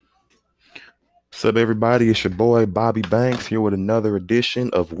What's up, everybody? It's your boy Bobby Banks here with another edition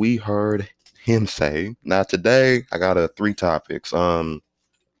of We Heard Him Say. Now today I got three topics.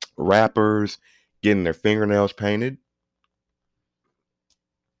 Rappers getting their fingernails painted,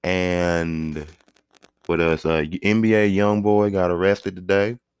 and what else? NBA Youngboy got arrested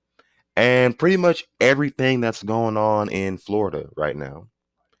today, and pretty much everything that's going on in Florida right now.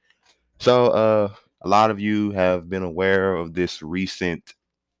 So a lot of you have been aware of this recent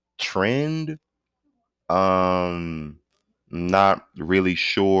trend. Um, Not really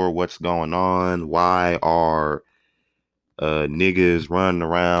sure what's going on. Why are niggas running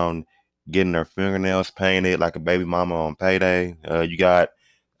around getting their fingernails painted like a baby mama on payday? You got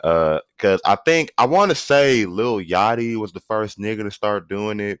cause I want to say Lil Yachty was the first nigga to start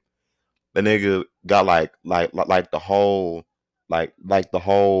doing it. The nigga got like the whole like the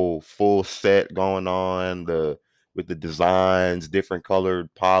whole full set going on, the with the designs, different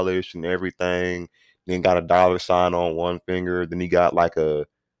colored polish and everything. Then got a dollar sign on one finger. Then he got like a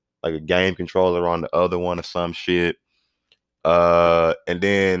game controller on the other one or some shit. And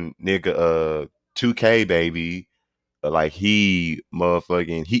then nigga 2K baby, like he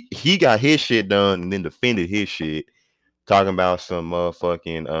motherfucking he got his shit done and then defended his shit, talking about some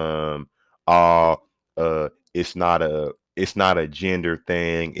motherfucking uh it's not a gender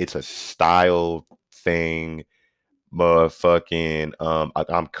thing, it's a style thing. Motherfucking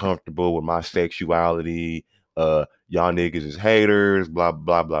I'm comfortable with my sexuality. Y'all niggas is haters, blah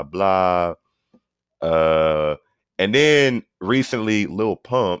blah blah blah. Uh and then recently Lil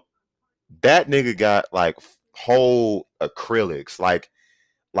Pump, that nigga got like whole acrylics, like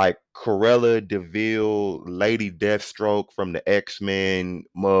Corella Deville, Lady Deathstroke from the X-Men,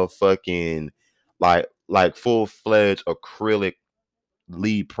 motherfucking like full-fledged acrylic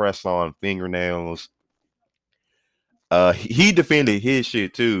lead press on fingernails. He defended his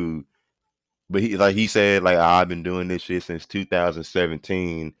shit too, but he said like I've been doing this shit since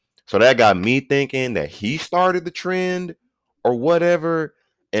 2017. So that got me thinking that he started the trend or whatever.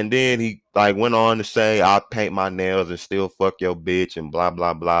 And then he like went on to say I'll paint my nails and still fuck your bitch and blah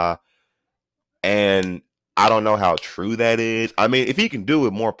blah blah. And I don't know how true that is. I mean, if he can do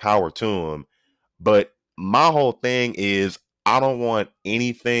it, more power to him. But my whole thing is I don't want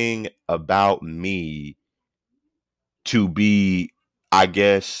anything about me to be, I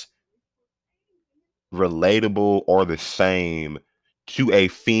guess, relatable or the same to a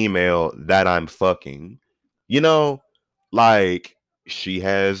female that I'm fucking. You know, like she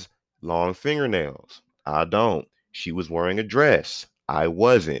has long fingernails. I don't. She was wearing a dress. I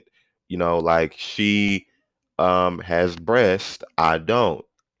wasn't. Like she has breast. I don't.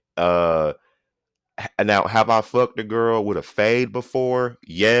 Uh Now have I fucked a girl with a fade before?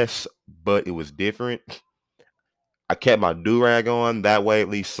 Yes, but it was different. I kept my do-rag on. That way at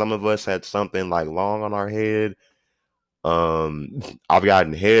least some of us had something like long on our head. I've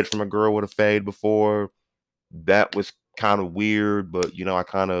gotten head from a girl with a fade before. That was kind of weird, but I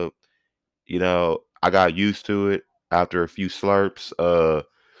kind of, I got used to it after a few slurps.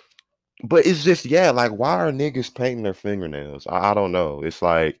 But it's just, yeah, like why are niggas painting their fingernails? I don't know. It's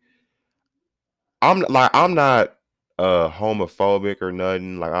like I'm not homophobic or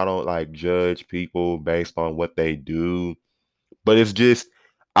nothing. Like I don't like judge people based on what they do. But it's just,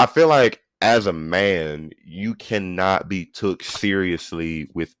 I feel like as a man, you cannot be took seriously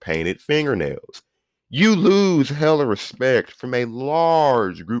with painted fingernails. You lose hella respect from a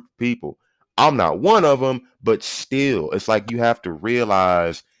large group of people. I'm not one of them, but still, it's like you have to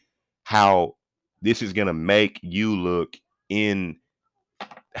realize how this is gonna make you look in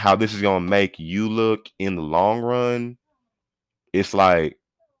how this is gonna make you look in the long run. It's like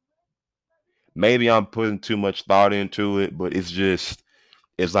maybe I'm putting too much thought into it, but it's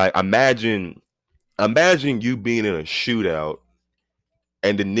like imagine you being in a shootout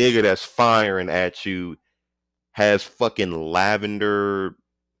and the nigga that's firing at you has fucking lavender,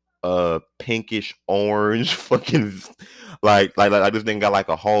 pinkish orange, fucking like this thing got like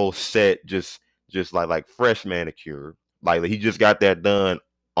a whole set, just like fresh manicure. Like he just got that done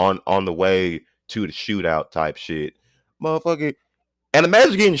on the way to the shootout type shit, motherfucker. And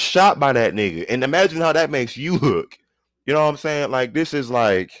imagine getting shot by that nigga, and imagine how that makes you look. You know what I'm saying? Like this is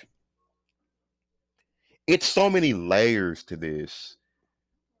like it's so many layers to this.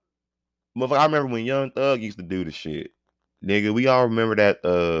 Motherfucker, I remember when Young Thug used to do the shit. Nigga, we all remember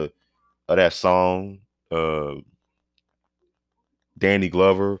that song, uh Danny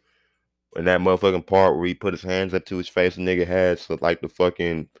Glover, and that motherfucking part where he put his hands up to his face and nigga had so like the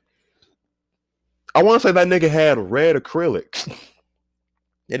fucking I wanna say that nigga had red acrylics.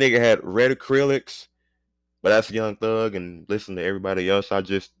 That nigga had red acrylics, but that's Young Thug and listen to everybody else I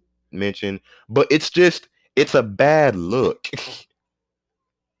just mention, but it's a bad look.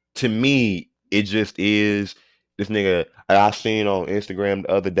 To me, it just is. This nigga I seen on Instagram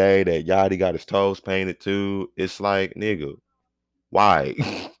the other day that Yachty got his toes painted too. It's like, nigga, why?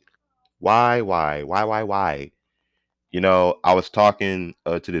 Why? I was talking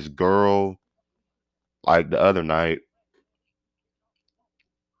to this girl like the other night,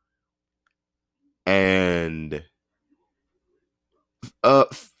 and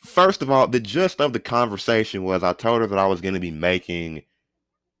first of all, the gist of the conversation was I told her that I was going to be making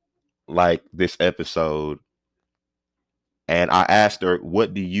like this episode, and I asked her,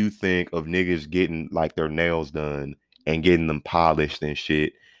 "What do you think of niggas getting like their nails done and getting them polished and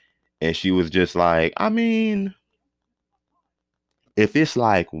shit?" And she was just like, "I mean, if it's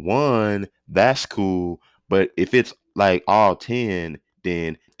like one, that's cool, but if it's like all 10,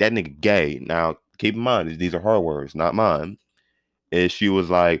 then that nigga gay." Now, keep in mind, these are her words, not mine. And she was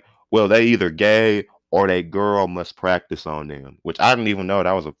like, "Well, they either gay or that girl must practice on them," which I didn't even know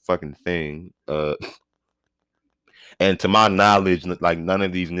that was a fucking thing. And to my knowledge, like none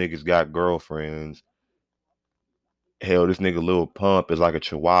of these niggas got girlfriends. Hell, this nigga Lil Pump is like a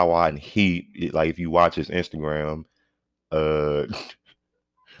chihuahua in heat. Like if you watch his Instagram, uh,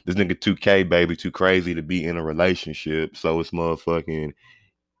 this nigga 2K baby too crazy to be in a relationship. So it's motherfucking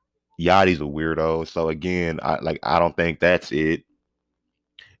Yachty's a weirdo. So again, I don't think that's it.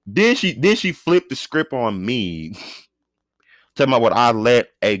 Then she flipped the script on me, talking about what I let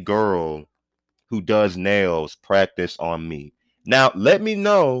a girl who does nails practice on me. Now let me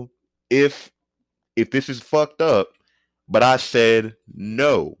know if this is fucked up. But I said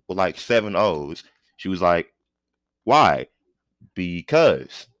no with like seven O's. She was like, "Why?"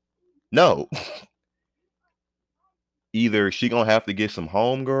 Because no. Either she gonna have to get some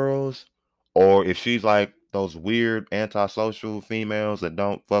homegirls, or if she's like those weird antisocial females that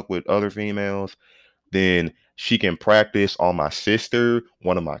don't fuck with other females, then she can practice on my sister,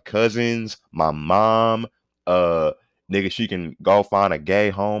 one of my cousins, my mom, uh nigga, she can go find a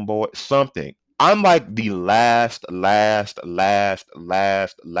gay homeboy, something. I'm like the last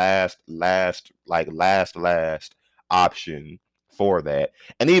option for that.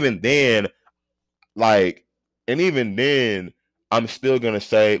 And even then, like, and even then, I'm still gonna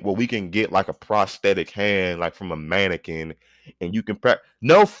say, well, we can get like a prosthetic hand, like from a mannequin, and you can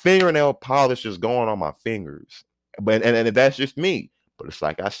no fingernail polish is going on my fingers. But and that's just me. But it's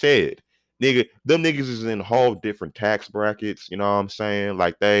like I said, nigga, them niggas is in whole different tax brackets. You know what I'm saying?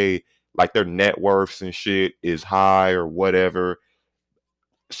 Like their net worths and shit is high or whatever,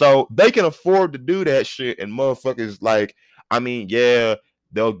 so they can afford to do that shit. And motherfuckers, like, I mean, yeah,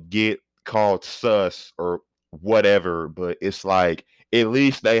 they'll get called sus or whatever, but it's like at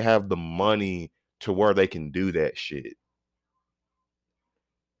least they have the money to where they can do that shit.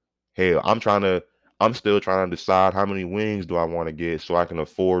 Hell, I'm still trying to decide how many wings do I want to get so I can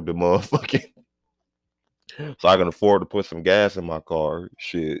afford the motherfucking so I can afford to put some gas in my car.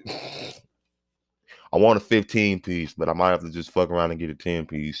 Shit. I want a 15 piece, but I might have to just fuck around and get a 10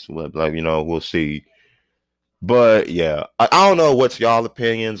 piece. Like, we'll see. But yeah, I don't know what's y'all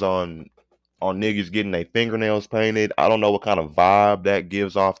opinions on niggas getting their fingernails painted. I don't know what kind of vibe that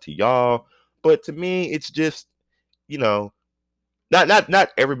gives off to y'all, but to me, it's just you know,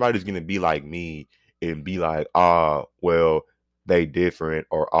 not everybody's gonna be like me and be like, well, they different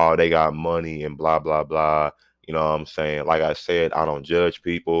or they got money and blah blah blah. You know what I'm saying? Like I said, I don't judge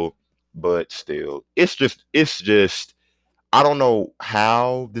people, but still, it's just I don't know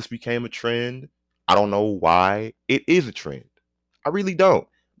how this became a trend. I don't know why it is a trend. I really don't.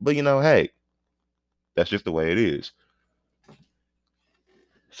 But hey, that's just the way it is.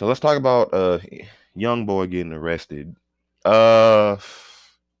 So let's talk about young boy getting arrested. Uh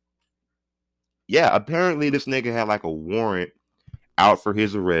yeah, apparently this nigga had like a warrant out for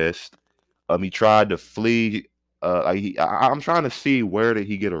his arrest. He tried to flee. I'm trying to see where did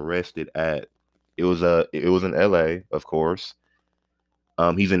he get arrested at. It was in LA, of course.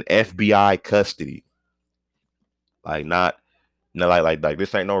 He's in FBI custody. Like not No, like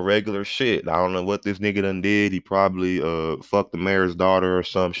this ain't no regular shit. I don't know what this nigga done did. He probably fucked the mayor's daughter or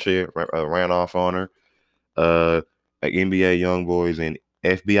some shit, ran off on her. Like NBA young boys in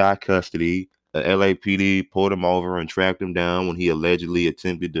FBI custody. The LAPD pulled him over and tracked him down when he allegedly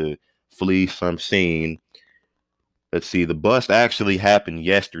attempted to flee some scene. Let's see, the bust actually happened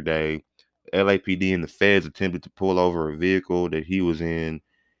yesterday. LAPD and the feds attempted to pull over a vehicle that he was in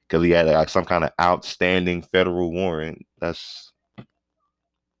because he had like some kind of outstanding federal warrant. That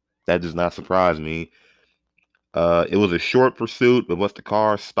does not surprise me. It was a short pursuit, but once the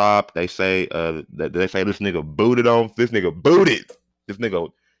car stopped, they say this nigga booted. This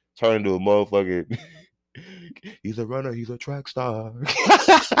nigga Turn into a motherfucking. He's a runner. He's a track star.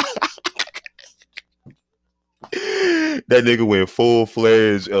 That nigga went full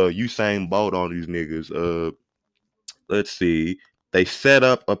fledged Usain Bolt on these niggas. Let's see. They set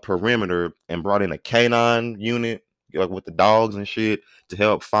up a perimeter and brought in a canine unit, like with the dogs and shit, to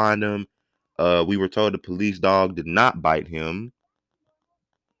help find him. We were told the police dog did not bite him,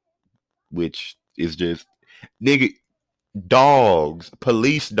 which is just nigga. Dogs,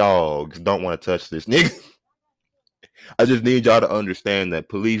 police dogs don't want to touch this nigga. I just need y'all to understand that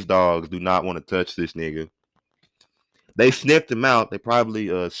police dogs do not want to touch this nigga. They sniffed him out. They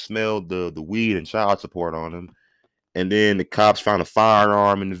probably smelled the weed and child support on him. And then the cops found a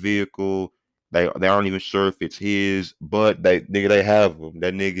firearm in the vehicle. They aren't even sure if it's his, but they have him.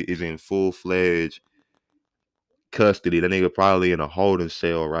 That nigga is in full fledged custody. That nigga probably in a holding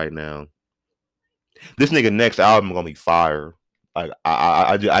cell right now. This nigga next album gonna be fire. Like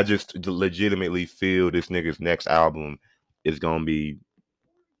I just legitimately feel this nigga's next album is gonna be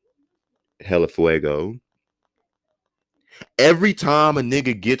hella fuego. Every time a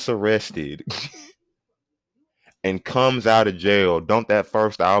nigga gets arrested and comes out of jail, don't that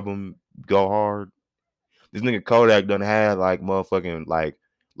first album go hard? This nigga Kodak done had like motherfucking like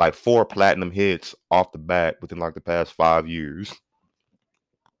 4 platinum hits off the bat within like the past 5 years.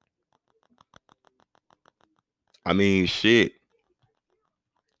 I mean, shit.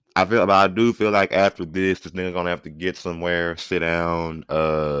 I do feel like after this nigga gonna have to get somewhere, sit down,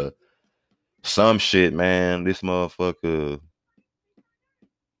 some shit, man. This motherfucker.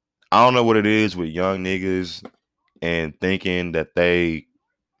 I don't know what it is with young niggas and thinking that they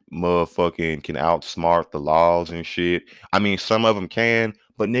motherfucking can outsmart the laws and shit. I mean, some of them can,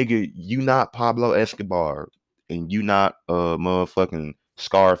 but nigga, you not Pablo Escobar and you not motherfucking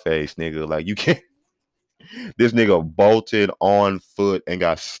Scarface, nigga. Like you can't. This nigga bolted on foot and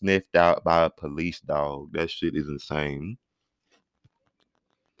got sniffed out by a police dog. That shit is insane.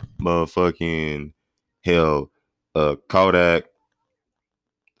 Motherfucking hell, Kodak.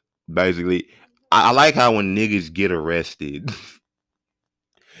 Basically, I like how when niggas get arrested,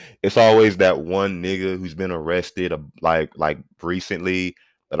 it's always that one nigga who's been arrested, like recently,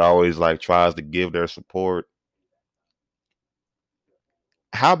 that always like tries to give their support.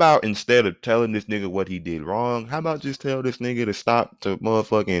 How about instead of telling this nigga what he did wrong, how about just tell this nigga to stop to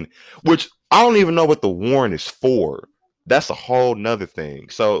motherfucking, which I don't even know what the warrant is for. That's a whole nother thing.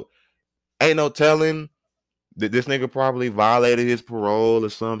 So ain't no telling that this nigga probably violated his parole or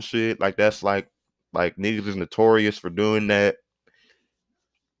some shit. Like that's like niggas is notorious for doing that.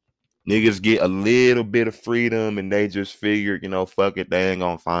 Niggas get a little bit of freedom and they just figured, fuck it, they ain't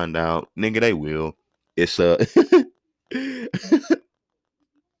gonna find out. Nigga, they will. It's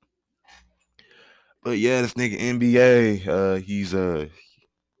but yeah, this nigga NBA, he's hell,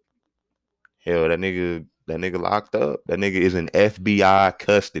 that nigga locked up. That nigga is in FBI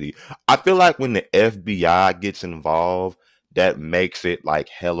custody. I feel like when the FBI gets involved, that makes it like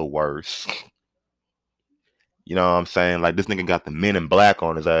hella worse. You know what I'm saying? Like this nigga got the Men in Black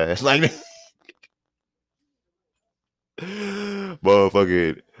on his ass. Like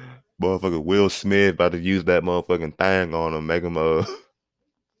motherfucking motherfucking Will Smith about to use that motherfucking thing on him, make him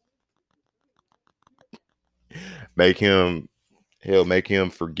make him make him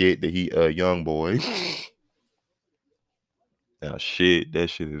forget that he a young boy. Now shit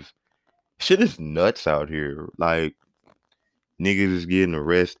is nuts out here. Like niggas is getting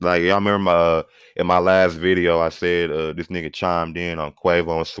arrested. Like y'all remember in my last video I said this nigga chimed in on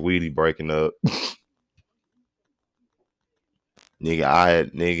Quavo and Sweetie breaking up. I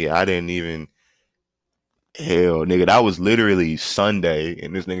didn't even hell nigga that was literally Sunday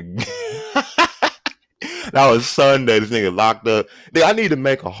and this nigga that was Sunday. This nigga locked up. Nigga, I need to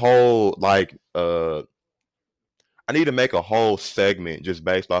make a whole I need to make a whole segment just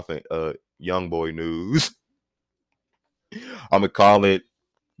based off of Youngboy news. I'm gonna call it.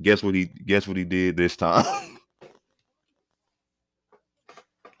 Guess what he did this time?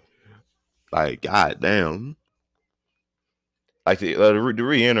 Like goddamn. Like to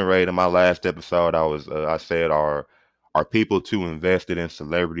reiterate in my last episode, I said are people too invested in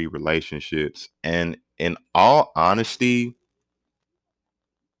celebrity relationships? And in all honesty,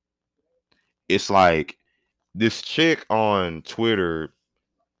 it's like this chick on Twitter.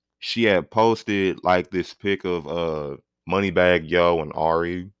 She had posted like this pic of Moneybag Yo and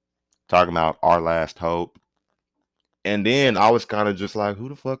Ari talking about our last hope. And then I was kind of just like, who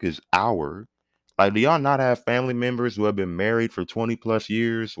the fuck is our? Like, do y'all not have family members who have been married for 20 plus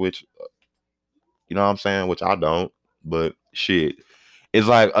years? Which, you know what I'm saying? Which I don't. But shit. It's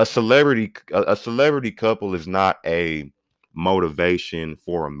like a celebrity couple is not a motivation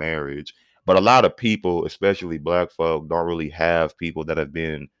for a marriage. But a lot of people, especially black folk, don't really have people that have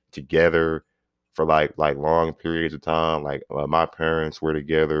been together for like long periods of time. Like my parents were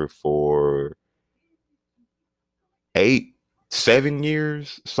together for 8, 7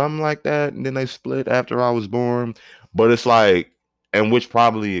 years, something like that, and then they split after I was born. But it's like, and which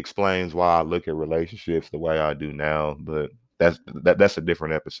probably explains why I look at relationships the way I do now. But that's a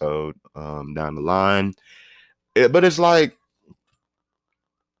different episode down the line. But it's like,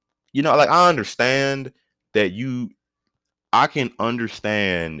 like I understand that I can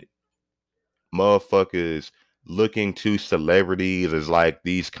understand motherfuckers looking to celebrities as like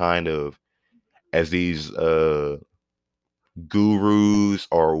these kind of as these gurus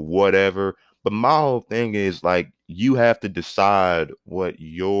or whatever. But my whole thing is like you have to decide what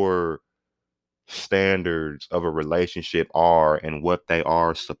your standards of a relationship are and what they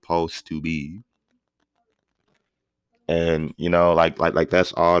are supposed to be. And like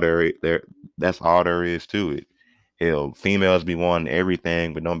that's all there is to it. Hell, females be wanting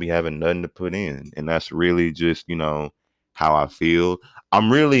everything but don't be having nothing to put in. And that's really just, how I feel.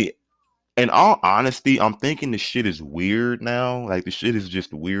 I'm really in all honesty, I'm thinking the shit is weird now. Like the shit is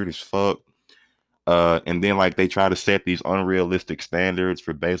just weird as fuck. And then like they try to set these unrealistic standards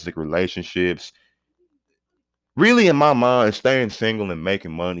for basic relationships. Really, in my mind, staying single and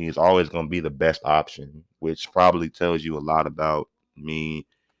making money is always going to be the best option, which probably tells you a lot about me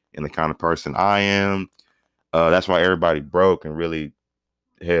and the kind of person I am. That's why everybody broke and really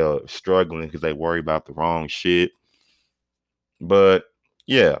hell struggling because they worry about the wrong shit. But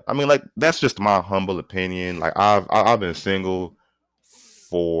yeah, I mean, like that's just my humble opinion. Like I've been single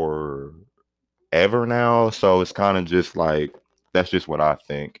for ever now, so it's kind of just like that's just what I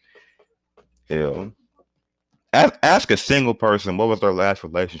think. Hell, ask a single person what was their last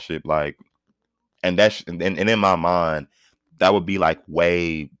relationship like, and and in my mind, that would be like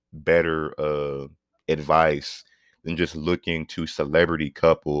way better advice than just looking to celebrity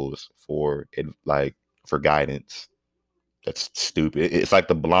couples for like for guidance. That's stupid. It's like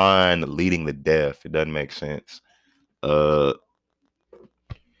the blind leading the deaf. It doesn't make sense. Uh,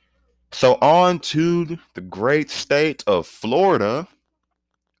 so on to the great state of Florida,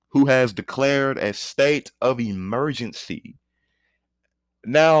 who has declared a state of emergency.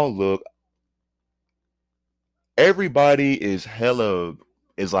 Now, look, everybody is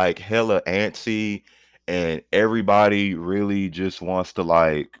like hella antsy, and everybody really just wants to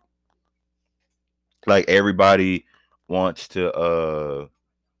like everybody wants to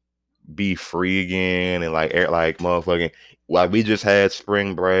be free again and like motherfucking like we just had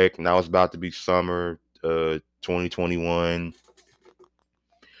spring break. Now it's about to be summer 2021.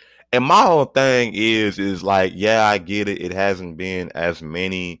 And my whole thing is like, yeah, I get it. It hasn't been as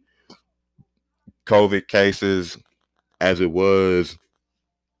many COVID cases as it was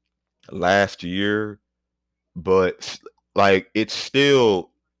last year, but like it's still,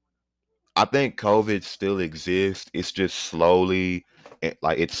 I think COVID still exists. It's just slowly,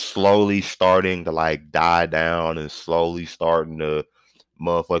 like it's slowly starting to like die down and slowly starting to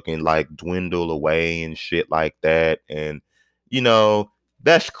motherfucking like dwindle away and shit like that. And you know,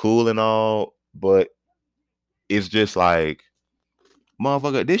 that's cool and all, but it's just like,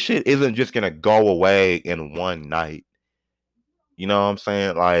 motherfucker, this shit isn't just gonna go away in one night. You know what I'm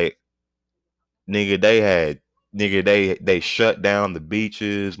saying? Like, nigga, they shut down the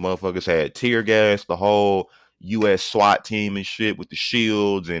beaches. Motherfuckers had tear gas, the whole U.S. SWAT team and shit with the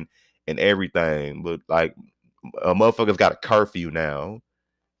shields and everything. But like, a motherfuckers got a curfew now.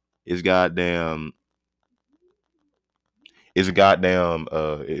 It's goddamn.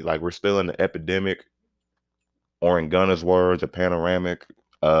 Like we're still in the epidemic, or in Gunner's words, a panoramic.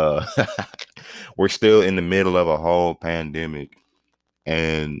 Uh, we're still in the middle of a whole pandemic,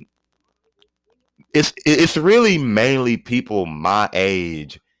 and it's really mainly people my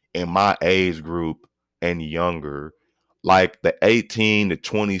age and my age group and younger, like the 18 to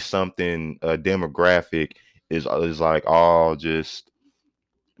 20 something demographic is like all just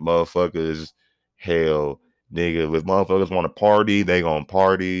motherfuckers. Hell, nigga, if motherfuckers want to party, they gonna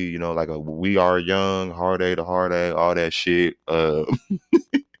party. Like a we are young, hard A to hard A, all that shit.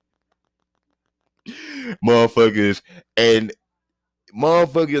 Motherfuckers and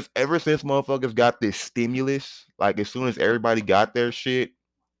motherfuckers, ever since motherfuckers got this stimulus, like as soon as everybody got their shit,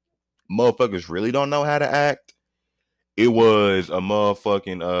 motherfuckers really don't know how to act. It was a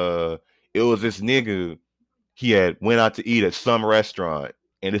motherfucking it was this nigga, he had went out to eat at some restaurant,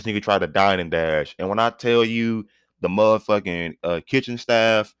 and this nigga tried to dine and dash. And when I tell you the motherfucking kitchen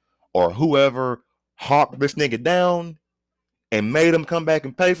staff or whoever hawked this nigga down and made him come back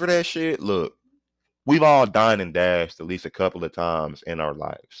and pay for that shit, look, We've all dined and dashed at least a couple of times in our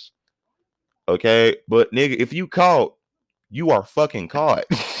lives. Okay? But nigga, if you caught, you are fucking caught.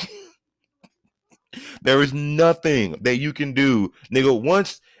 There is nothing that you can do.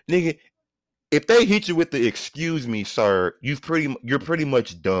 Nigga, nigga, if they hit you with the excuse me, sir, you're pretty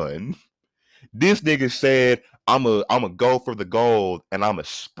much done. This nigga said, I'm a go for the gold and I'm a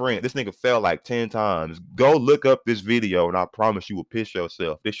sprint. This nigga fell like 10 times. Go look up this video and I promise you will piss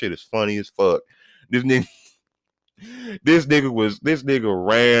yourself. This shit is funny as fuck. This nigga this nigga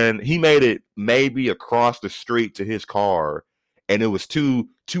ran. He made it maybe across the street to his car, and it was two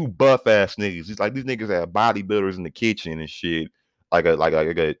buff ass niggas. It's like these niggas had bodybuilders in the kitchen and shit. Like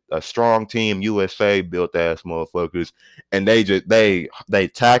a strong team USA built ass motherfuckers, and they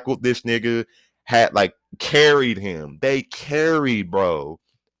tackled this nigga, had like carried him. They carried bro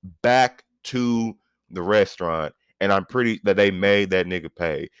back to the restaurant, and I'm pretty that they made that nigga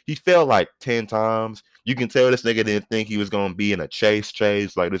pay. He fell like 10 times. You can tell this nigga didn't think he was gonna be in a chase.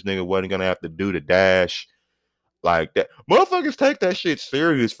 Like this nigga wasn't gonna have to do the dash like that. Motherfuckers take that shit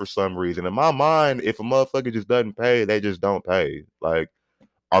serious for some reason. In my mind, if a motherfucker just doesn't pay, they just don't pay. Like,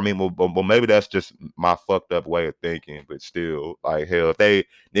 I mean, well, maybe that's just my fucked up way of thinking, but still, like, hell, if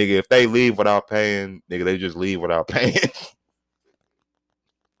they leave without paying, nigga, they just leave without paying.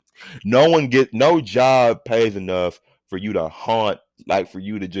 No job pays enough for you to haunt, like for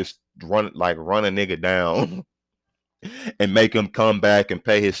you to just run a nigga down and make him come back and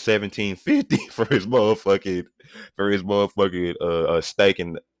pay his 1750 for his motherfucking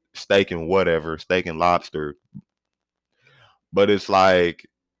steak and lobster. But it's like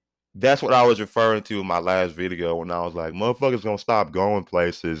that's what I was referring to in my last video when I was like, motherfuckers gonna stop going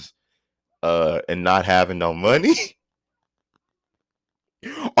places and not having no money.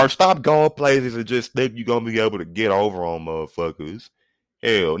 Or stop going places and just think you're gonna be able to get over on motherfuckers.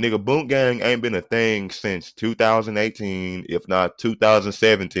 Hell, nigga, Boot Gang ain't been a thing since 2018, if not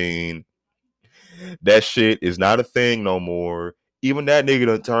 2017. That shit is not a thing no more. Even that nigga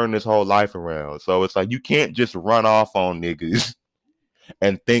done turned his whole life around. So it's like you can't just run off on niggas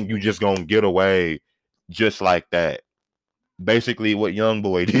and think you just gonna get away just like that. Basically what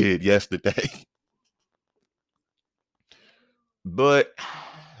Youngboy did yesterday. But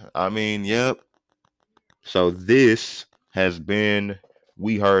I mean, yep. So this has been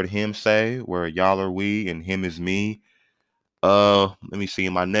We Heard Him Say, where y'all are we and him is me. Let me see.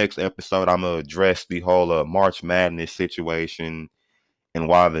 In my next episode, I'm gonna address the whole March Madness situation and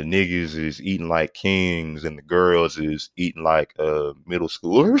why the niggas is eating like kings and the girls is eating like middle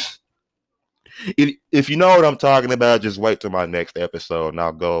schoolers. If you know what I'm talking about, just wait till my next episode and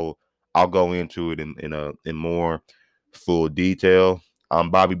I'll go into it in more full detail. I'm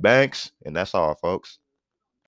Bobby Banks, and that's all, folks.